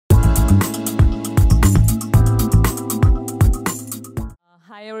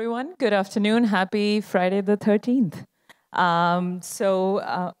Hi, everyone. Good afternoon. Happy Friday the 13th. I'm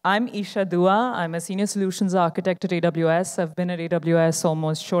Isha Dua. I'm a senior solutions architect at AWS. I've been at AWS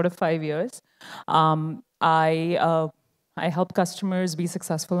almost short of 5 years. Um, I, uh, I help customers be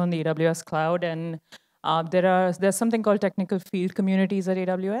successful on the AWS cloud, and there's something called technical field communities at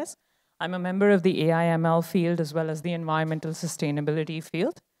AWS. I'm a member of the AI ML field as well as the environmental sustainability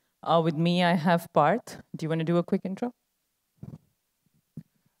field. With me, I have Parth. Do you want to do a quick intro?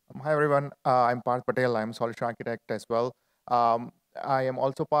 Hi, everyone. I'm Parth Patel. I'm solution architect as well. I am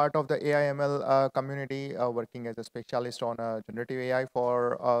also part of the AI/ML community, working as a specialist on generative AI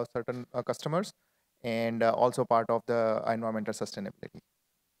for certain customers, and also part of the environmental sustainability.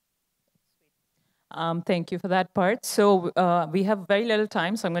 Thank you for that part. So we have very little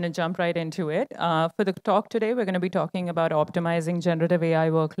time, so I'm going to jump right into it. For the talk today, we're going to be talking about optimizing generative AI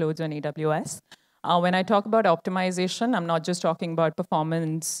workloads on AWS. When I talk about optimization, I'm not just talking about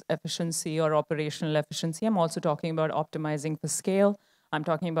performance efficiency or operational efficiency. I'm also talking about optimizing for scale. I'm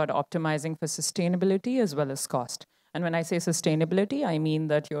talking about optimizing for sustainability as well as cost. And when I say sustainability, I mean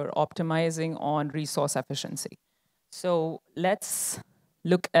that you're optimizing on resource efficiency. So let's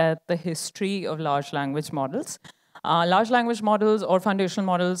look at the history of large language models. Large language models or foundational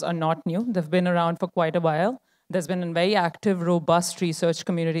models are not new. They've been around for quite a while. There's been a very active, robust research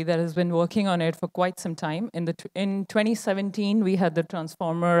community that has been working on it for quite some time. In 2017, we had the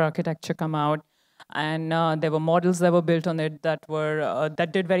transformer architecture come out, and there were models that were built on it that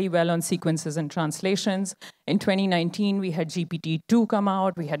did very well on sequences and translations. In 2019, we had GPT-2 come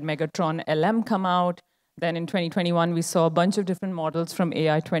out. We had Megatron LM come out. Then in 2021, we saw a bunch of different models from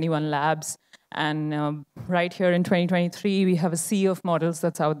AI21 Labs. And right here in 2023, we have a sea of models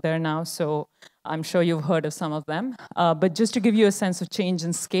that's out there now. So I'm sure you've heard of some of them. But just to give you a sense of change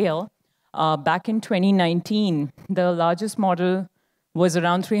in scale, back in 2019, the largest model was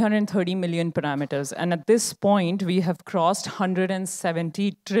around 330 million parameters. And at this point, we have crossed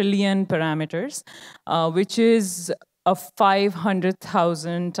 170 trillion parameters, which is a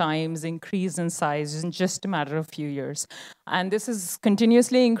 500,000 times increase in size in just a matter of a few years. And this is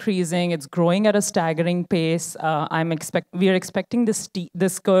continuously increasing. It's growing at a staggering pace. We are expecting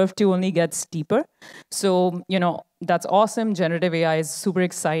this curve to only get steeper. So, that's awesome. Generative AI is super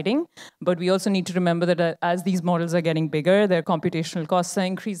exciting. But we also need to remember that as these models are getting bigger, their computational costs are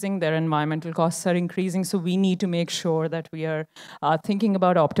increasing, their environmental costs are increasing. So we need to make sure that we are thinking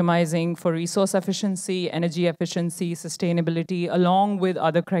about optimizing for resource efficiency, energy efficiency, sustainability, along with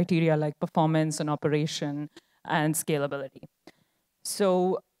other criteria like performance and operation and scalability.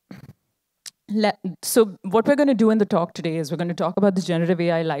 So what we're going to do in the talk today is we're going to talk about the generative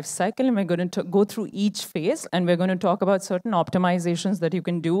AI lifecycle, and we're going to go through each phase, and we're going to talk about certain optimizations that you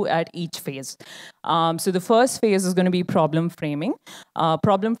can do at each phase. So the first phase is going to be problem framing.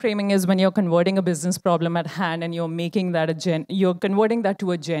 Problem framing is when you're converting a business problem at hand and you're making that you're converting that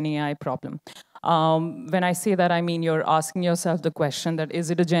to a Gen AI problem. When I say that, I mean you're asking yourself the question that,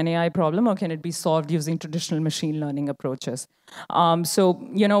 is it a Gen AI problem or can it be solved using traditional machine learning approaches?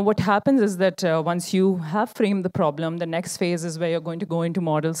 What happens is that once you have framed the problem, the next phase is where you're going to go into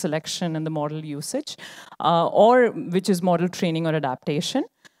model selection and the model usage, which is model training or adaptation.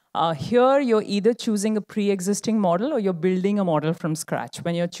 Here, you're either choosing a pre-existing model or you're building a model from scratch.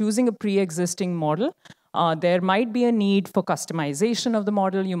 When you're choosing a pre-existing model, there might be a need for customization of the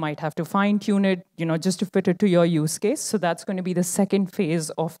model. You might have to fine-tune it, just to fit it to your use case. So that's going to be the second phase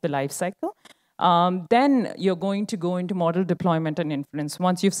of the life cycle. Then you're going to go into model deployment and inference.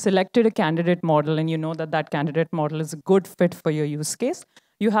 Once you've selected a candidate model and you know that that candidate model is a good fit for your use case,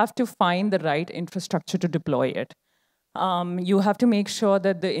 you have to find the right infrastructure to deploy it. You have to make sure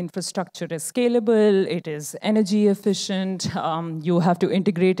that the infrastructure is scalable, it is energy efficient, you have to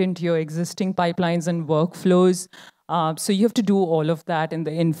integrate into your existing pipelines and workflows. So you have to do all of that in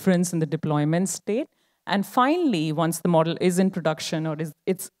the inference and the deployment state. And finally, once the model is in production or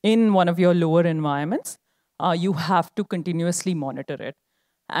it's in one of your lower environments, you have to continuously monitor it.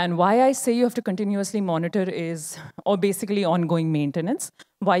 And why I say you have to continuously monitor or basically ongoing maintenance.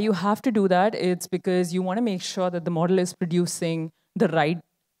 Why you have to do that, it's because you want to make sure that the model is producing the right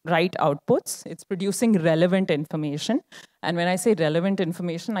outputs. It's producing relevant information. And when I say relevant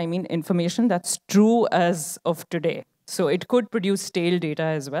information, I mean information that's true as of today. So it could produce stale data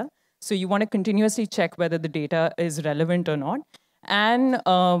as well. So you want to continuously check whether the data is relevant or not, and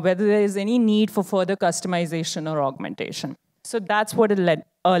whether there is any need for further customization or augmentation. So that's what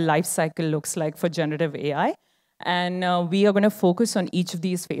a life cycle looks like for generative AI. And we are going to focus on each of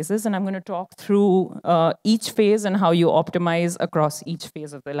these phases, and I'm going to talk through each phase and how you optimize across each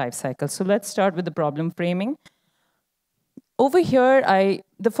phase of the life cycle. So let's start with the problem framing. Over here,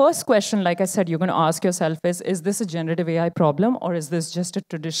 the first question, like I said, you're going to ask yourself is this a generative AI problem, or is this just a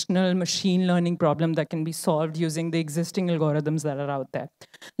traditional machine learning problem that can be solved using the existing algorithms that are out there?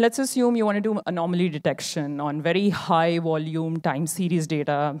 Let's assume you want to do anomaly detection on very high volume time series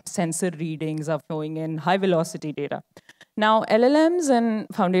data, sensor readings are flowing in, high velocity data. Now, LLMs and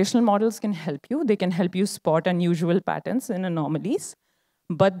foundational models can help you. They can help you spot unusual patterns in anomalies,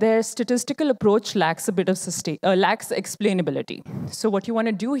 but their statistical approach lacks a bit of lacks explainability. So what you want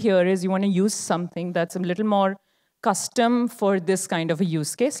to do here is you want to use something that's a little more custom for this kind of a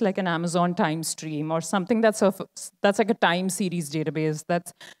use case, like an Amazon time stream or something that's like a time series database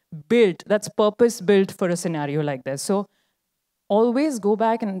that's purpose built for a scenario like this. So always go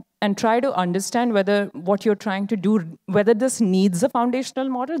back and try to understand whether what you're trying to do, whether this needs a foundational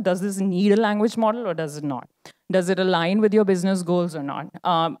model, does this need a language model or does it not? Does it align with your business goals or not?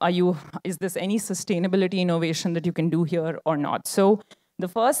 Is this any sustainability innovation that you can do here or not? So the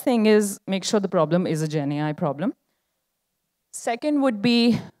first thing is make sure the problem is a GenAI problem. Second would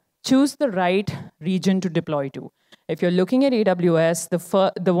be choose the right region to deploy to. If you're looking at AWS,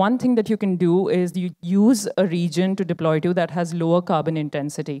 the one thing that you can do is you use a region to deploy to that has lower carbon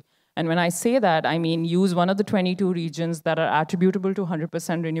intensity. And when I say that, I mean use one of the 22 regions that are attributable to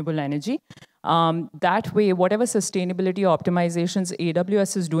 100% renewable energy. That way, whatever sustainability optimizations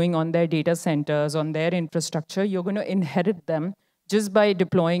AWS is doing on their data centers, on their infrastructure, you're going to inherit them just by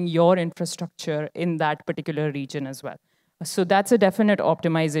deploying your infrastructure in that particular region as well. So that's a definite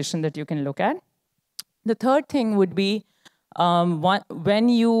optimization that you can look at. The third thing would be when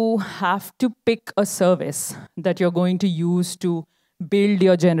you have to pick a service that you're going to use to build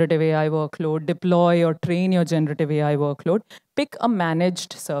your generative AI workload, deploy or train your generative AI workload, pick a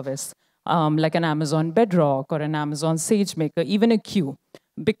managed service like an Amazon Bedrock or an Amazon SageMaker, even a queue.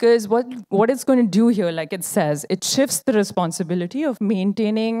 Because what it's going to do here, like it says, it shifts the responsibility of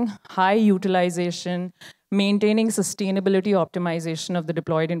maintaining high utilization, maintaining sustainability optimization of the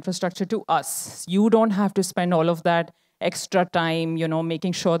deployed infrastructure to us. You don't have to spend all of that extra time,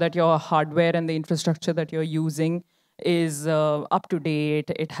 making sure that your hardware and the infrastructure that you're using is up to date.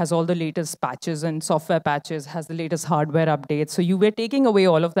 It has all the latest patches and software patches, has the latest hardware updates. So you were taking away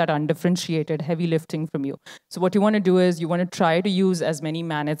all of that undifferentiated heavy lifting from you. So what you want to do is you want to try to use as many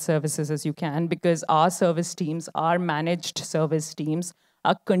managed services as you can, because our service teams, our managed service teams,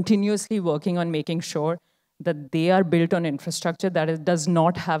 are continuously working on making sure that they are built on infrastructure that does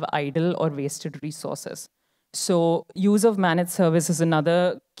not have idle or wasted resources. So use of managed service is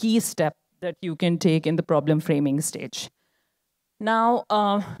another key step that you can take in the problem framing stage. Now,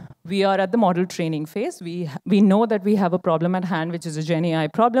 we are at the model training phase. We know that we have a problem at hand, which is a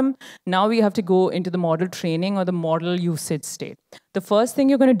GenAI problem. Now we have to go into the model training or the model usage state. The first thing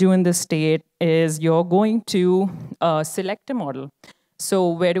you're going to do in this state is you're going to select a model.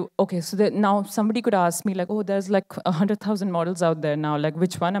 So now somebody could ask me, like, oh, there's like 100,000 models out there now. Like,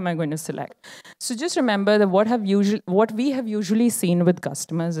 which one am I going to select? So just remember that what we have usually seen with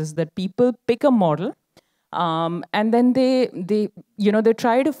customers is that people pick a model, and then they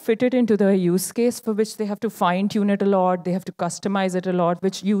try to fit it into the use case for which they have to fine tune it a lot. They have to customize it a lot,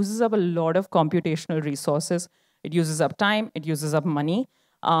 which uses up a lot of computational resources. It uses up time. It uses up money.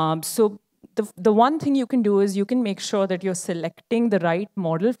 So the one thing you can do is you can make sure that you're selecting the right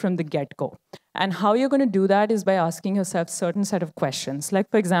model from the get-go. And how you're going to do that is by asking yourself a certain set of questions. Like,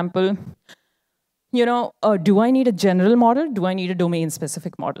 for example, do I need a general model? Do I need a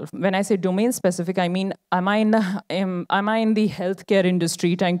domain-specific model? When I say domain-specific, I mean, am I in the healthcare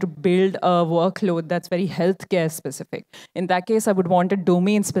industry trying to build a workload that's very healthcare-specific? In that case, I would want a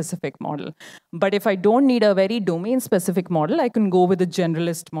domain-specific model. But if I don't need a very domain-specific model, I can go with a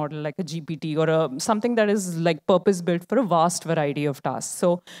generalist model, like a GPT or something that is like purpose-built for a vast variety of tasks.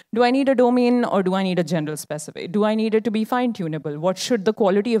 So do I need a domain or do I need a general-specific? Do I need it to be fine-tunable? What should the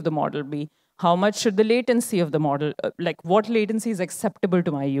quality of the model be? How much should the latency of the model, like what latency is acceptable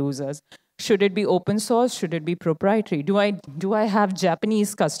to my users? Should it be open source? Should it be proprietary? Do I have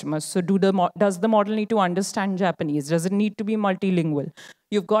Japanese customers? So does the model need to understand Japanese? Does it need to be multilingual?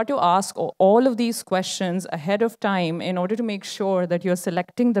 You've got to ask all of these questions ahead of time in order to make sure that you're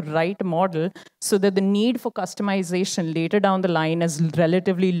selecting the right model so that the need for customization later down the line is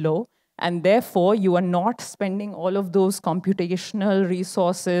relatively low. And therefore, you are not spending all of those computational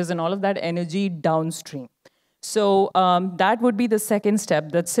resources and all of that energy downstream. So that would be the second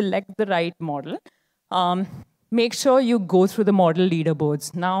step, that select the right model. Make sure you go through the model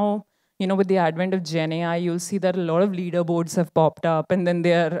leaderboards. Now, with the advent of GenAI, you'll see that a lot of leaderboards have popped up, and then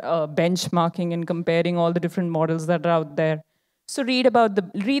they're benchmarking and comparing all the different models that are out there. So read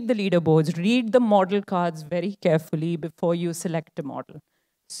the leaderboards, read the model cards very carefully before you select a model.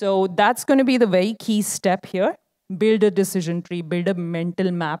 So that's going to be the very key step here. Build a decision tree, build a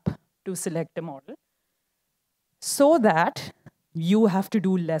mental map to select a model, so that you have to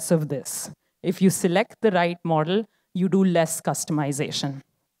do less of this. If you select the right model, you do less customization.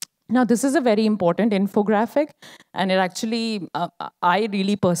 Now, this is a very important infographic, and it actually, I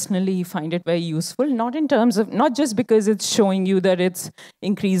really personally find it very useful, not just because it's showing you that it's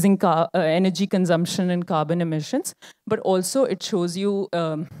increasing energy consumption and carbon emissions, but also it shows you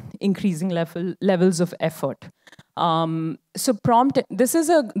increasing levels of effort. So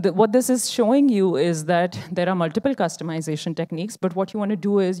what this is showing you is that there are multiple customization techniques, but what you want to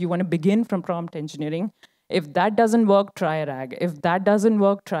do is you want to begin from prompt engineering. If that doesn't work, try RAG. If that doesn't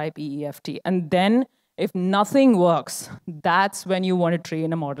work, try PEFT. And then if nothing works, that's when you want to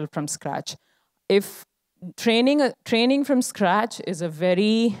train a model from scratch. If training from scratch is a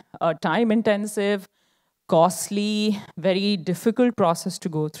very time-intensive, costly, very difficult process to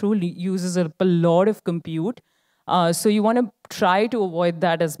go through, uses a lot of compute. So you want to try to avoid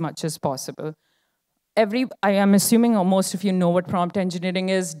that as much as possible. I am assuming most of you know what prompt engineering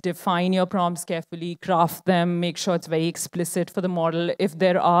is. Define your prompts carefully, craft them, make sure it's very explicit for the model. If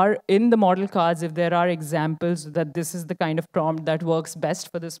there are, in the model cards, if there are examples that this is the kind of prompt that works best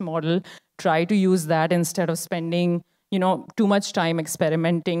for this model, try to use that instead of spending too much time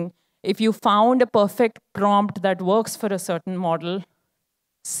experimenting. If you found a perfect prompt that works for a certain model,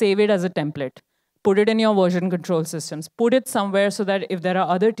 save it as a template. Put it in your version control systems. Put it somewhere so that if there are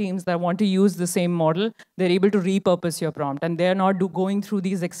other teams that want to use the same model, they're able to repurpose your prompt. And they're not going through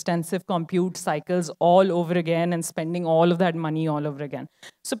these extensive compute cycles all over again and spending all of that money all over again.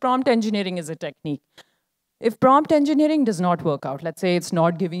 So prompt engineering is a technique. If prompt engineering does not work out, let's say it's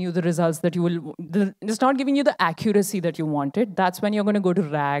not giving you the results that it's not giving you the accuracy that you wanted, that's when you're going to go to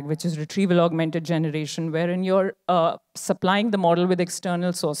RAG, which is retrieval augmented generation, wherein you're supplying the model with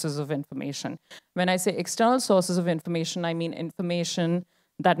external sources of information. When I say external sources of information, I mean information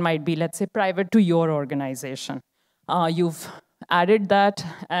that might be, let's say, private to your organization. You've added that,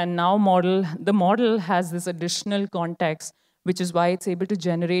 and now the model has this additional context, which is why it's able to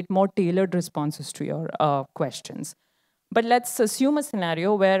generate more tailored responses to your questions. But let's assume a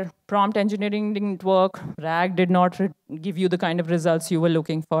scenario where prompt engineering didn't work, RAG did not give you the kind of results you were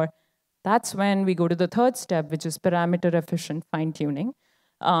looking for. That's when we go to the third step, which is parameter-efficient fine-tuning.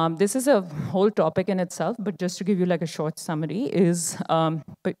 This is a whole topic in itself, but just to give you like a short summary, is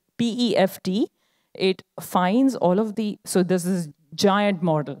PEFT. It finds all of so this is giant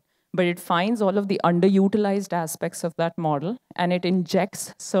model, but it finds all of the underutilized aspects of that model, and it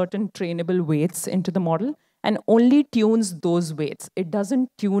injects certain trainable weights into the model and only tunes those weights. It doesn't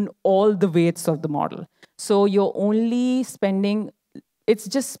tune all the weights of the model. So you're only it's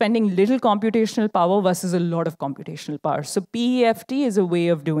just spending little computational power versus a lot of computational power. So PEFT is a way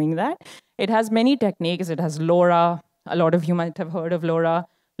of doing that. It has many techniques. It has LoRa. A lot of you might have heard of LoRa,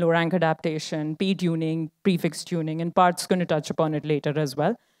 low rank adaptation, P-tuning, prefix tuning, and Parth's going to touch upon it later as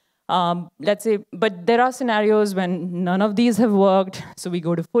well. Let's say, but there are scenarios when none of these have worked, so we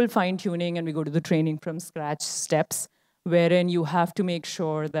go to full fine-tuning and we go to the training from scratch steps, wherein you have to make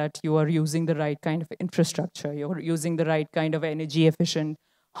sure that you are using the right kind of infrastructure, you're using the right kind of energy-efficient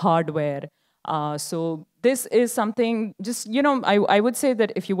hardware. So this is something, just, I would say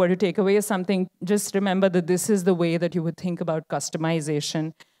that if you were to take away something, just remember that this is the way that you would think about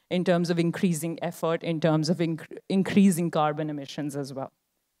customization in terms of increasing effort, in terms of increasing carbon emissions as well.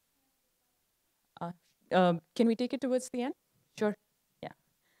 Can we take it towards the end? Sure.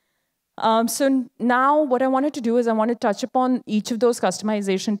 Yeah. So now what I wanted to do is I want to touch upon each of those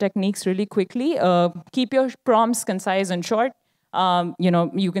customization techniques really quickly. Keep your prompts concise and short.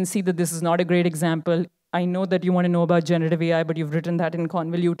 You can see that this is not a great example. I know that you want to know about generative AI, but you've written that in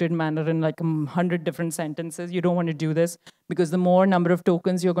convoluted manner in like 100 different sentences. You don't want to do this because the more number of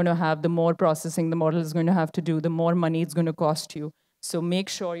tokens you're going to have, the more processing the model is going to have to do, the more money it's going to cost you. So make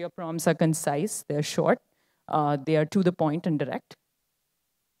sure your prompts are concise, they're short, they are to the point and direct.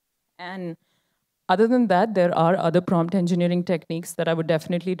 And other than that, there are other prompt engineering techniques that I would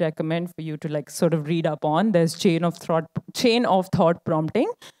definitely recommend for you to like sort of read up on. There's chain of thought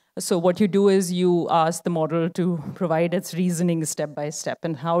prompting. So what you do is you ask the model to provide its reasoning step by step,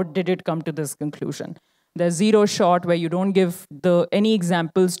 and how did it come to this conclusion? There's zero shot, where you don't give any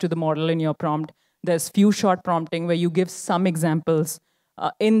examples to the model in your prompt. There's few shot prompting, where you give some examples.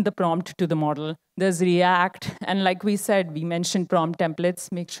 in the prompt to the model. There's React. And like we said, we mentioned prompt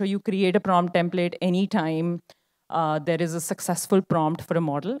templates. Make sure you create a prompt template anytime there is a successful prompt for a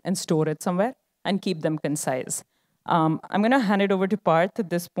model and store it somewhere and keep them concise. I'm going to hand it over to Parth at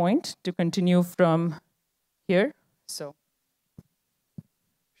this point to continue from here. So,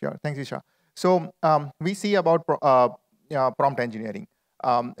 sure. Thanks, Isha. So we see about prompt engineering.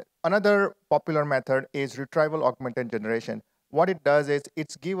 Another popular method is retrieval augmented generation. What it does is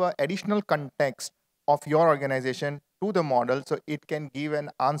it's give a additional context of your organization to the model, so it can give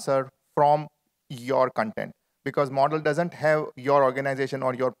an answer from your content, because model doesn't have your organization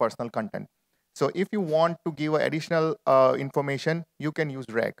or your personal content. So if you want to give additional information, you can use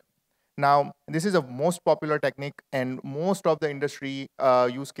reg. Now, this is a most popular technique, and most of the industry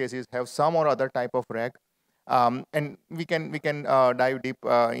use cases have some or other type of reg. And we can dive deep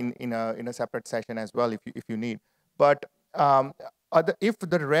in a separate session as well if you need. But if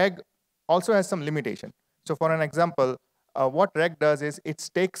the reg also has some limitation. So for an example, what reg does is it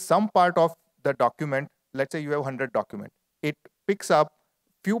takes some part of the document. Let's say you have 100 document. It picks up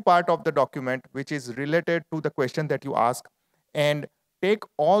few part of the document which is related to the question that you ask, and take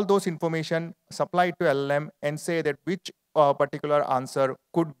all those information, supply it to LLM, and say that which particular answer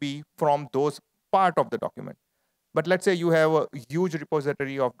could be from those part of the document. But let's say you have a huge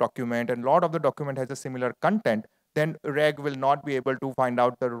repository of document and a lot of the document has a similar content, then reg will not be able to find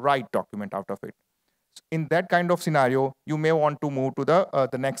out the right document out of it. In that kind of scenario, you may want to move to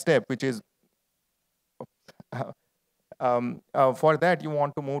the next step, which is for that, you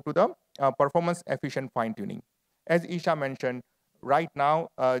want to move to the performance efficient fine tuning. As Isha mentioned, right now,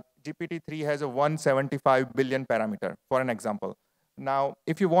 GPT-3 has a 175 billion parameter, for an example. Now,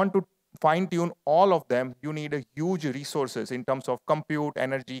 if you want to fine tune all of them, you need a huge resources in terms of compute,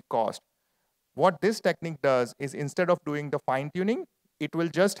 energy, cost. What this technique does is, instead of doing the fine tuning, it will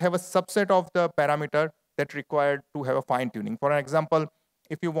just have a subset of the parameter that required to have a fine tuning. For an example,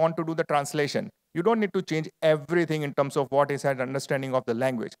 if you want to do the translation, you don't need to change everything in terms of what is an understanding of the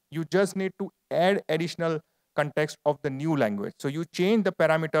language. You just need to add additional context of the new language. So you change the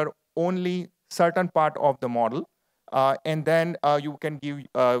parameter only certain part of the model, and then you can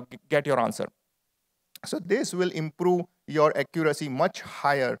get your answer. So this will improve your accuracy much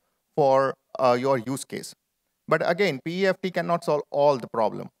higher for your use case. But again, PEFT cannot solve all the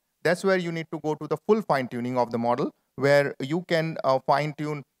problem. That's where you need to go to the full fine tuning of the model, where you can fine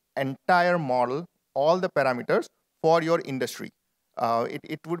tune entire model, all the parameters for your industry.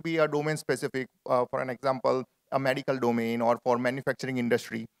 It would be a domain specific, for an example, a medical domain, or for manufacturing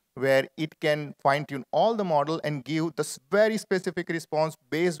industry, where it can fine tune all the model and give this very specific response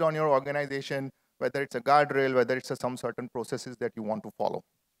based on your organization, whether it's a guardrail, whether it's some certain processes that you want to follow.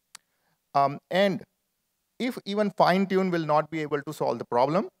 And if even fine tune will not be able to solve the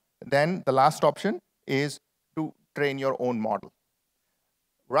problem, then the last option is to train your own model.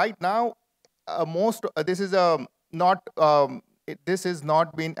 Right now, this is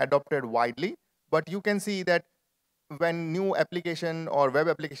not been adopted widely, but you can see that when new application or web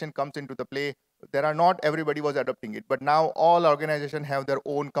application comes into the play, there are not everybody was adopting it, but now all organizations have their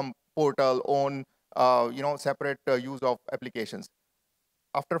own portal, own separate use of applications.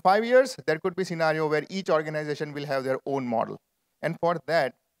 After 5 years, there could be scenario where each organization will have their own model, and for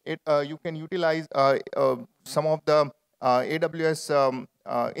that, you can utilize some of the AWS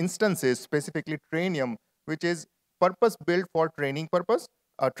instances, specifically Trainium, which is purpose-built for training purpose,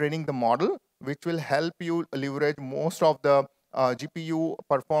 training the model, which will help you leverage most of the GPU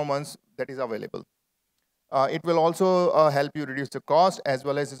performance that is available. It will also help you reduce the cost, as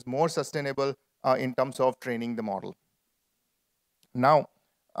well as is more sustainable in terms of training the model. Now,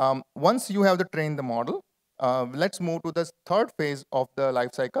 once you have trained the model, let's move to the third phase of the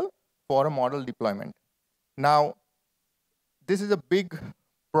life cycle for a model deployment. Now, this is a big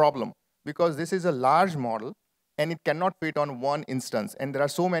problem because this is a large model and it cannot fit on one instance. And there are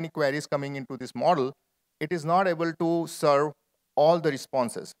so many queries coming into this model, it is not able to serve all the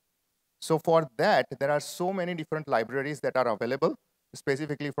responses. So for that, there are so many different libraries that are available,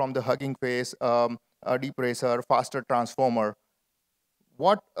 specifically from the Hugging Face, Deep Racer, Faster Transformer.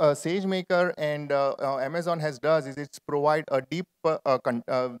 What SageMaker and Amazon has does is it's provide a deep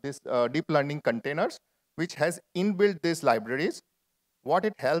learning containers, which has inbuilt these libraries. What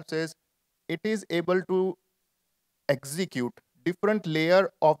it helps is it is able to execute different layer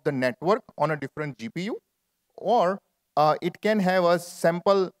of the network on a different GPU, or it can have a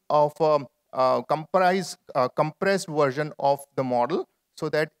sample of compressed version of the model, so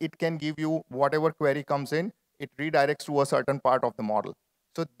that it can give you whatever query comes in, it redirects to a certain part of the model.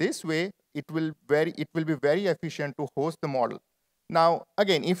 So this way, it will be very efficient to host the model. Now,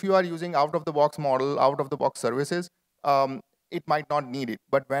 again, if you are using out-of-the-box model, out-of-the-box services, it might not need it.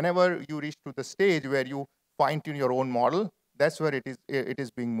 But whenever you reach to the stage where you fine-tune your own model, that's where it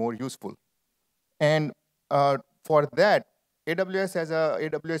is being more useful. And for that, AWS has a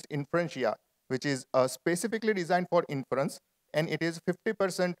AWS Inferentia, which is specifically designed for inference, and it is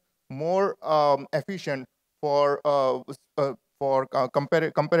 50% more efficient for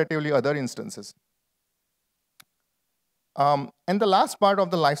comparatively other instances. And the last part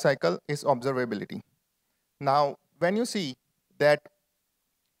of the lifecycle is observability. Now, when you see that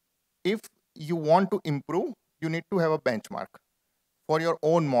if you want to improve, you need to have a benchmark for your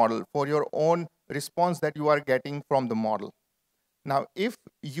own model, for your own response that you are getting from the model. Now, if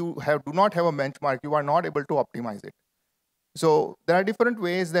you do not have a benchmark, you are not able to optimize it. So there are different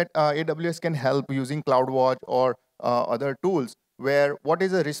ways that AWS can help using CloudWatch or other tools where what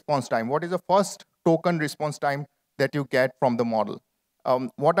is the response time? What is the first token response time that you get from the model?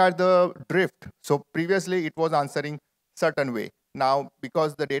 What are the drift? So previously it was answering certain way. Now,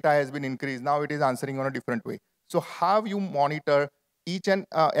 because the data has been increased, now it is answering on a different way. So how you monitor each and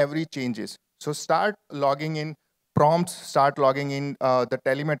every changes. So start logging in prompts, start logging in the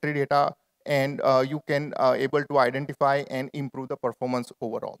telemetry data, and you can able to identify and improve the performance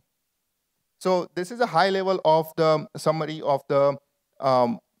overall. So this is a high level of the summary of the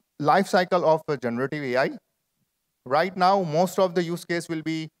life cycle of generative AI. Right now, most of the use case will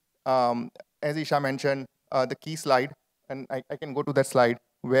be, as Isha mentioned, the key slide, and I can go to that slide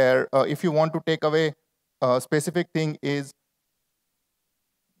where if you want to take away a specific thing is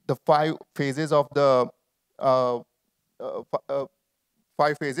the 5 phases of the 5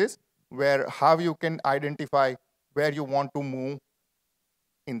 phases where how you can identify where you want to move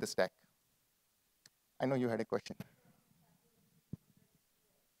in the stack. I know you had a question.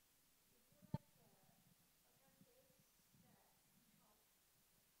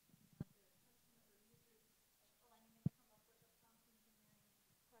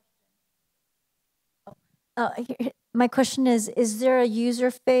 My question is there a user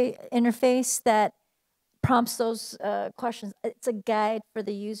interface that prompts those questions? It's a guide for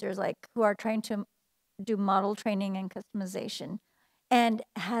the users, like who are trying to do model training and customization, and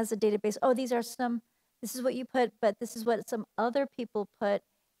has a database. Oh, this is what you put, but this is what some other people put,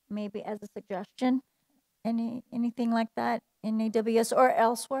 maybe as a suggestion. Anything like that in AWS or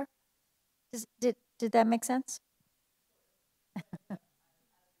elsewhere? Did that make sense?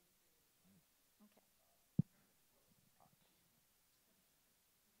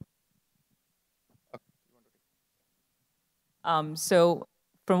 So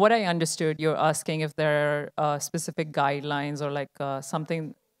from what I understood, you're asking if there are specific guidelines or like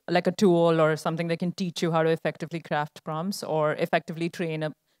something like a tool or something that can teach you how to effectively craft prompts or effectively train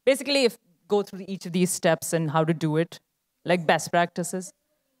a, basically if go through each of these steps and how to do it, like best practices.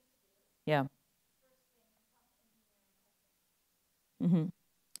 Yeah. Mm-hmm.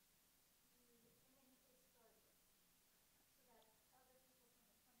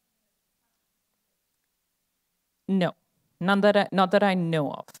 No, not that I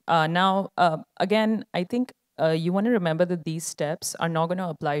know of. Again, I think you want to remember that these steps are not going to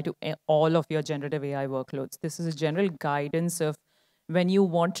apply to all of your generative AI workloads. This is a general guidance of when you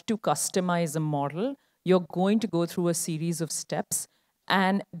want to customize a model, you're going to go through a series of steps.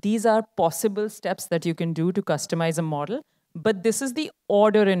 And these are possible steps that you can do to customize a model. But this is the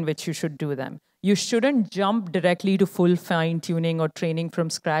order in which you should do them. You shouldn't jump directly to full fine tuning or training from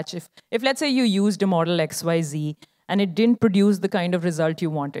scratch. If let's say you used a model XYZ and it didn't produce the kind of result you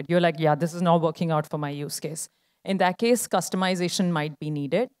wanted, you're like, yeah, this is not working out for my use case. In that case, customization might be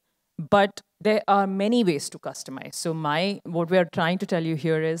needed, but there are many ways to customize. So what we are trying to tell you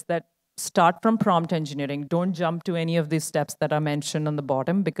here is that start from prompt engineering. Don't jump to any of these steps that are mentioned on the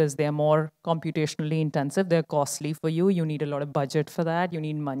bottom because they're more computationally intensive. They're costly for you. You need a lot of budget for that. You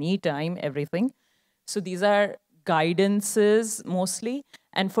need money, time, everything. So these are guidances mostly.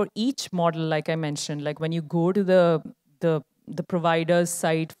 And for each model, like I mentioned, like when you go to the provider's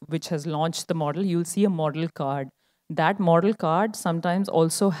site which has launched the model, you'll see a model card. That model card sometimes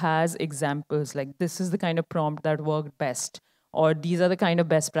also has examples like this is the kind of prompt that worked best, or these are the kind of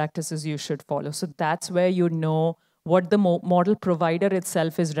best practices you should follow. So that's where you know what the model provider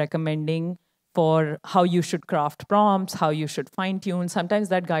itself is recommending for how you should craft prompts, how you should fine tune. Sometimes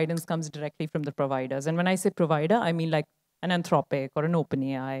that guidance comes directly from the providers. And when I say provider, I mean like an Anthropic or an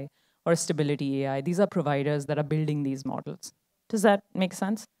OpenAI or a Stability AI. These are providers that are building these models. Does that make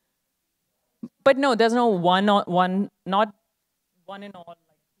sense? But no, there's no not one in all.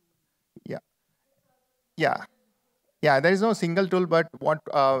 Yeah. Yeah. Yeah, there is no single tool, but what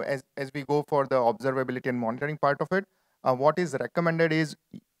as we go for the observability and monitoring part of it, what is recommended is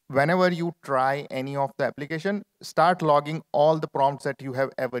whenever you try any of the application, start logging all the prompts that you have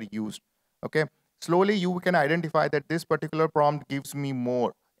ever used. Okay. Slowly you can identify that this particular prompt gives me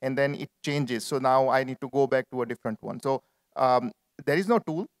more, and then it changes. So now I need to go back to a different one. So there is no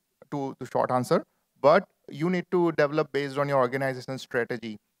tool to short answer, but you need to develop based on your organization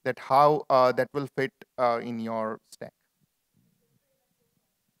strategy that how that will fit in your stack.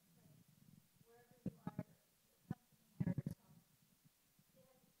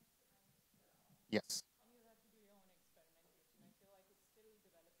 Yes.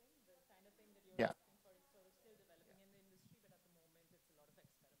 Yeah.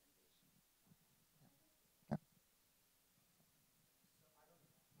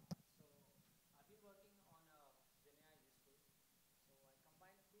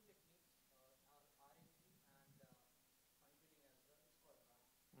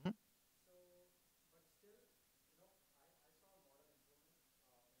 Mhm.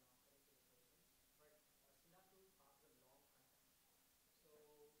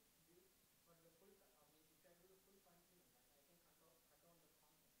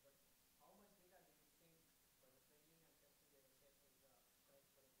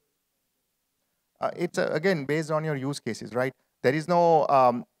 It's again based on your use cases, right? There is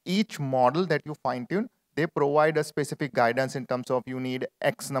no each model that you fine tune. They provide a specific guidance in terms of you need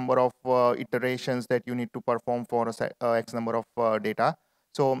X number of iterations that you need to perform for X number of data.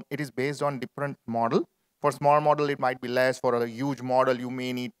 So it is based on different model. For small model, it might be less. For a huge model, you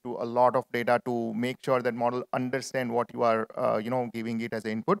may need to a lot of data to make sure that model understand what you are, giving it as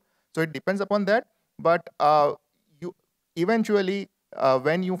an input. So it depends upon that. But you eventually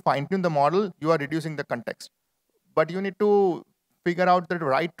when you fine tune the model, you are reducing the context. But you need to figure out the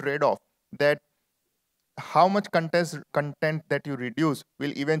right trade off, that how much content that you reduce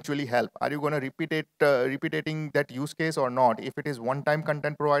will eventually help. Are you going to repeating that use case or not? If it is one time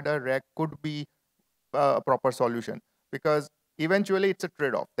content provider, RAG could be a proper solution, because eventually it's a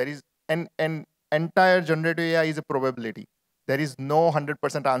trade off. There is an entire generative AI is a probability. There is no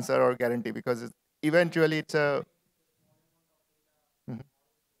 100% answer or guarantee, because eventually it's a Mhm.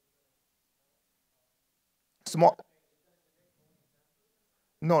 small.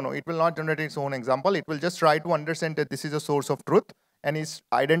 No, it will not generate its own example. It will just try to understand that this is a source of truth, and is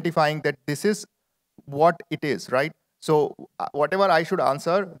identifying that this is what it is, right? So whatever I should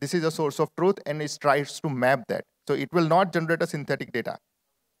answer, this is a source of truth, and it tries to map that. So it will not generate a synthetic data.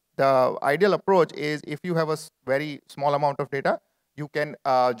 The ideal approach is, if you have a very small amount of data, you can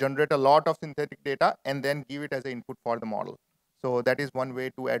generate a lot of synthetic data and then give it as an input for the model. So that is one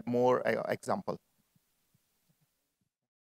way to add more example.